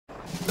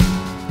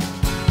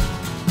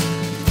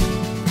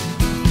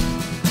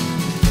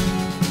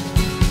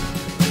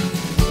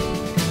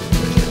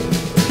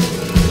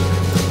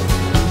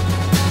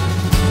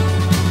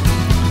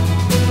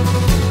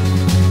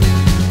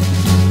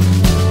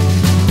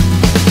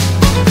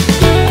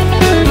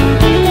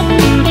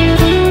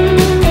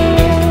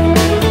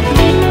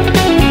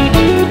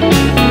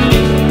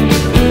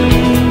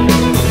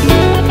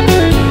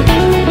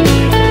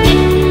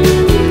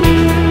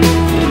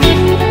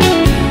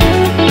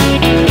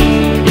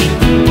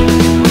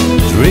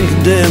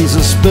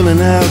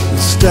running out and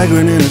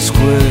staggering in a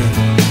square.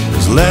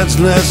 There's lads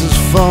and lasses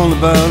falling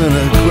about and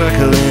a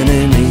crackling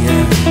in the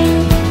air.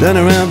 Down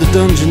around the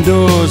dungeon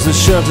doors, the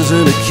shutters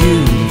and the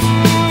queues,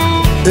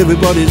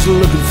 everybody's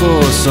looking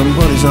for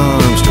somebody's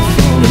arms to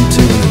fall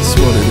into. It's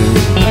what it is.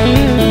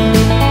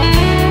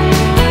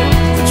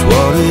 It's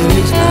what it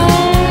is now.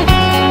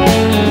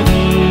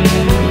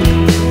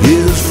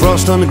 There's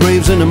frost on the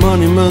graves and the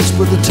monuments,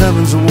 but the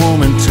taverns are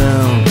warm in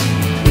town.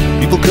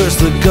 People curse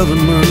the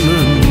government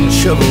and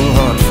shovel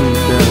hard food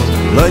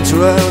down. Lights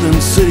are out in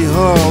City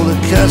Hall, the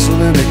castle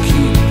and the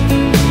keep.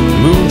 The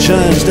moon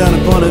shines down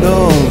upon it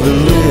all, the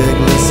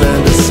legless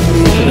and the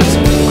sleepless.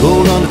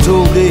 Cold on the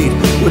toll gate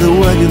with the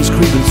wagons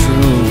creeping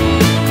through.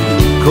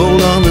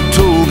 Cold on the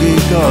toll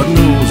gate, God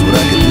knows what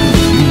I can do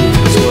for you.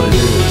 It's what it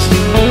is.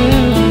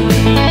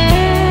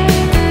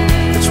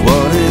 It's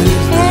what it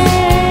is now.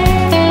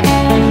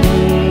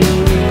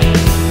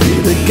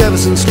 The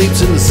garrison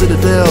sleeps in the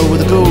citadel with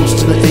the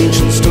ghosts and the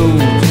ancient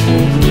stones.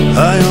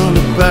 High on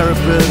the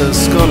parapet, a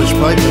Scottish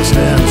piper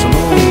stands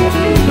alone.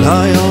 And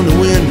high on the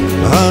wind,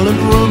 a Highland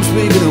drum's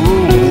making a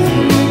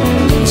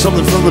roll.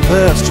 Something from the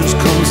past just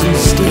comes and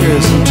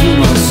stares into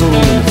my soul.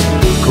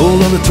 It's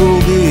cold on the toll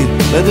gate,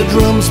 let the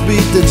drums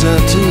beat the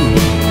tattoo.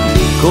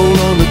 Cold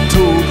on the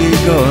toll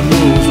gate, God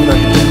knows what I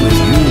can do with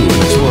you.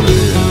 That's what it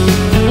is.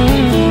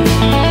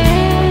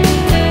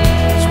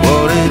 It's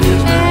what it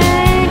is now.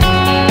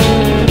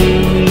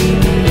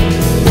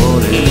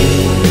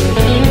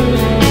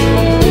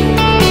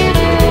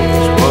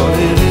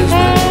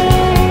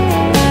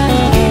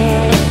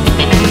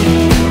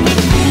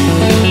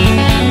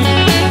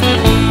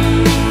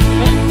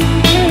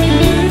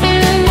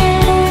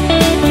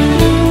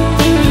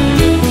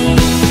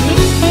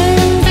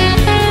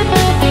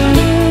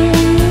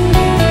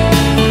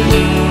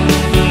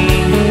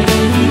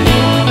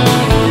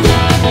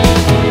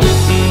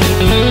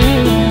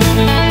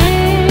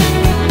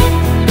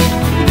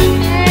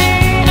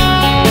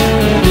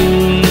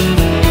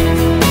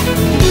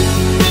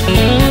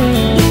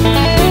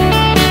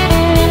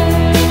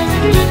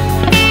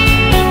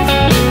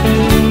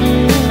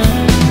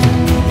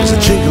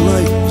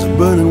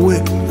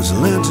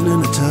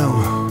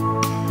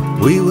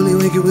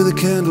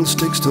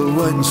 Still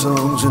writing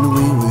songs in the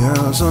wee wee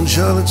house on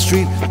Charlotte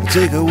Street. I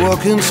take a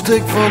walking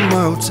stick from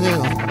my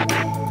hotel.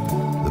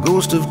 The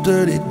ghost of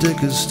Dirty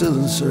Dick is still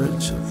in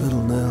search of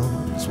Little Nell.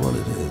 It's what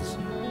it is.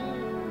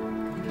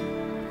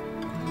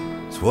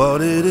 It's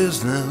what it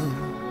is now.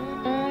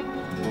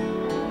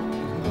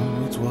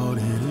 It's what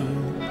it is.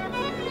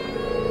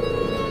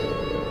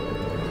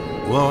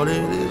 What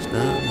it is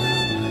now.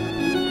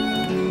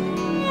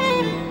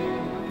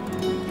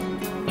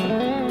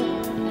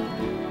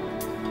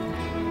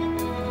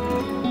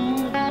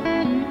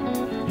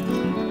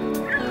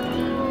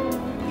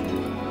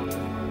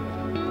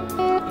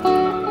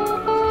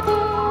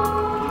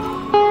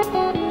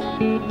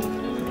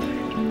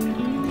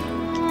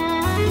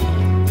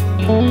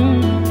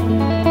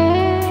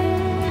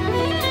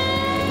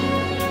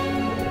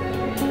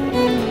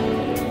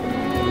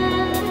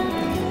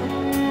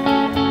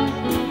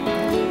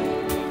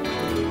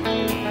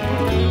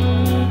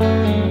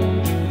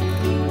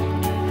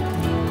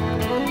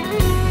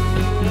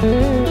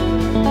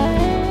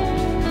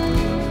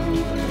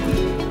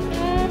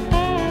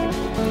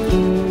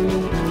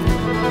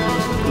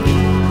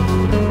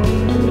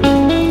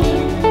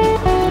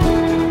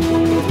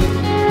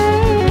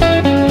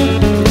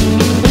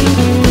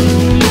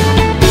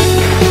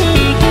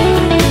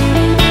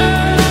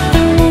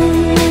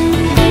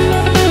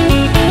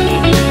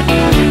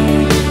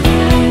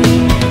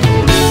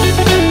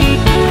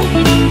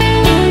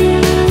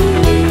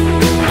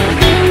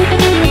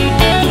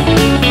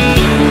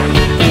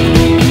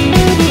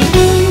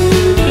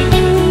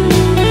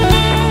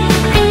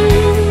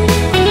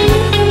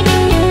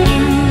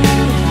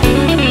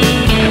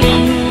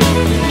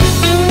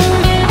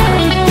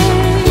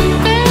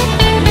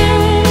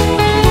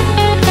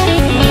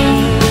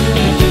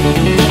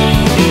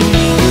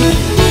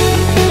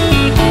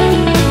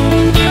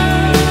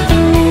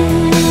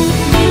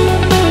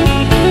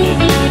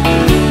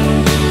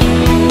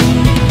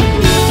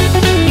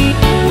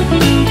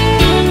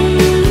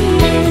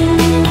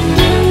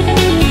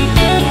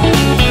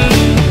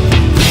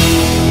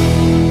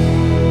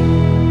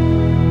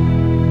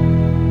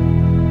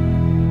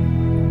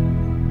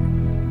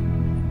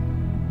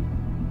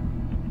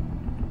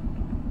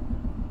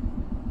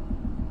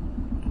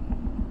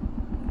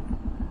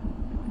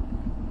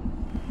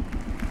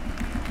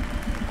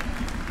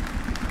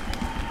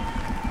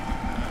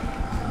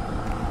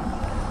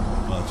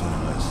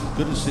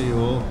 Good to see you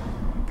all.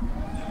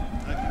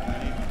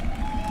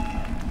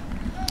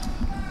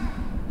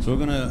 So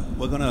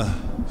we're gonna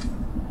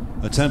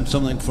attempt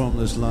something from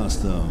this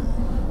last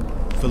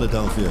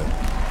Philadelphia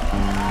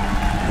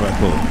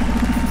record.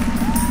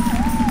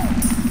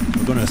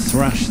 We're gonna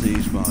thrash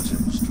these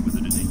margins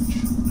within an inch.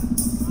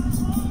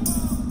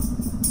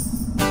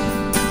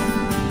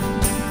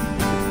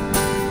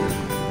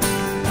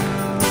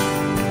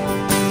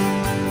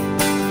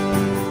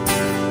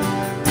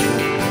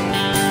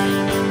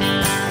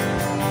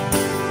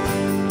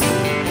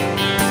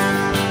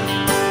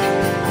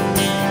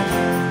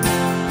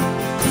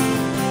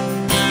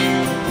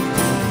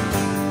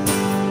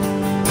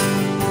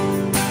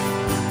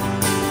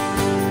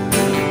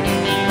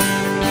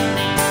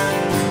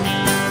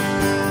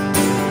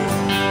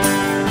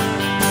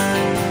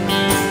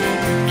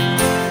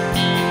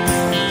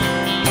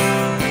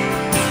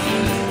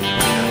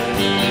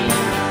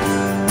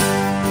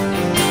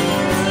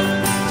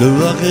 The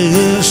rock he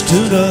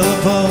stood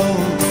upon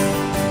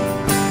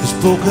is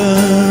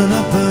broken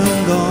up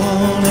and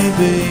gone. Hey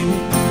baby,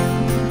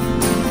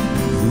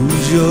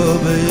 who's your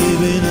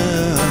baby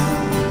now?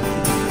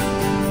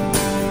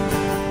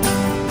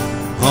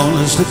 On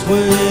the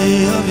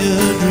slipway of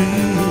your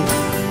dream,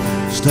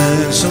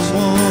 stand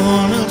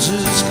someone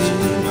else's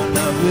scheme. And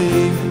now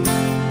baby,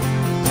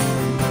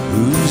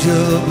 who's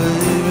your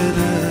baby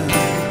now?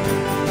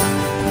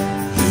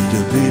 Take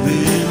the baby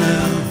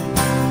now,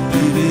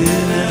 baby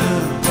now.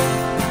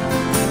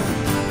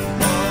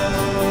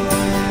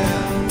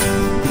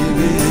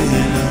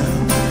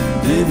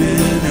 Baby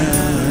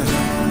now,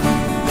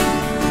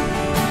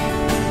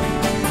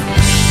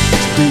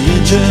 the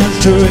engine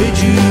trade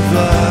you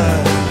fly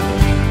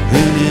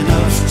ain't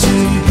enough to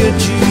get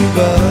you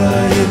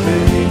by,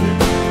 baby.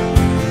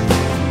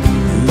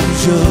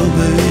 Who's your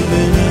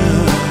baby now?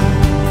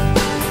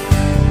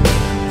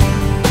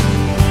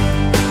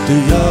 The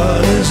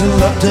yard is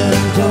locked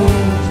and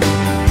closed,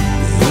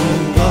 the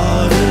old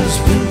guard has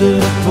been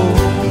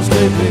deposed,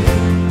 baby.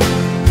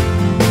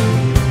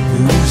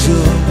 Who's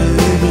your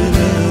baby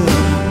now?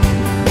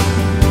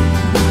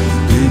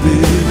 Baby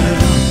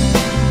now,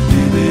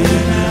 baby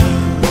now.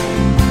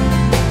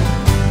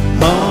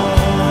 Oh,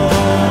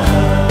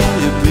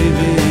 your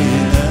baby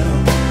now,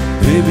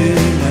 baby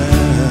now.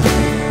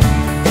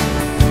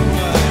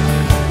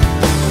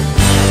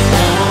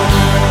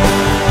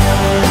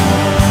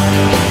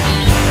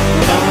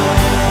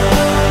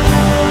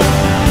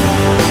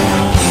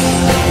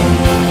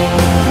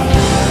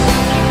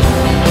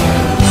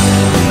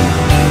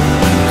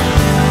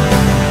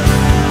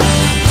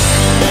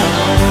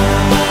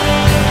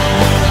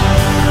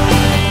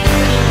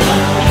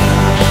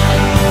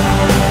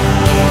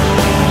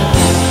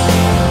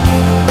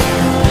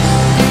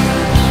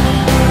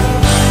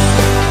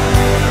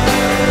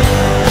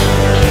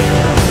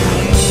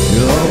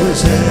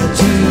 Had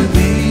to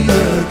be a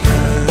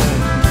kind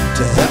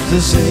to have to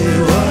say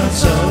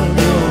what's on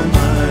your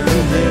mind.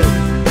 You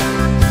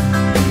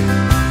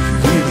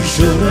really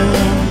should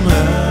have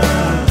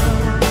known.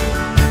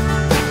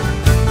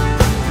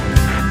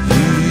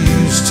 You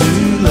used to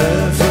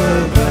laugh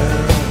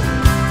about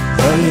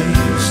how you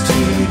used to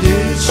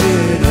get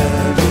shit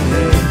out of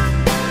your head.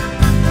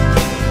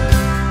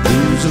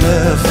 Who's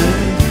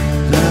laughing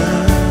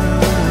now?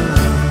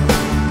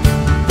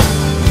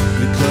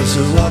 Because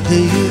the rock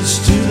he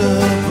stood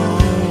upon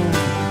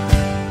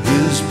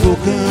is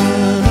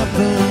broken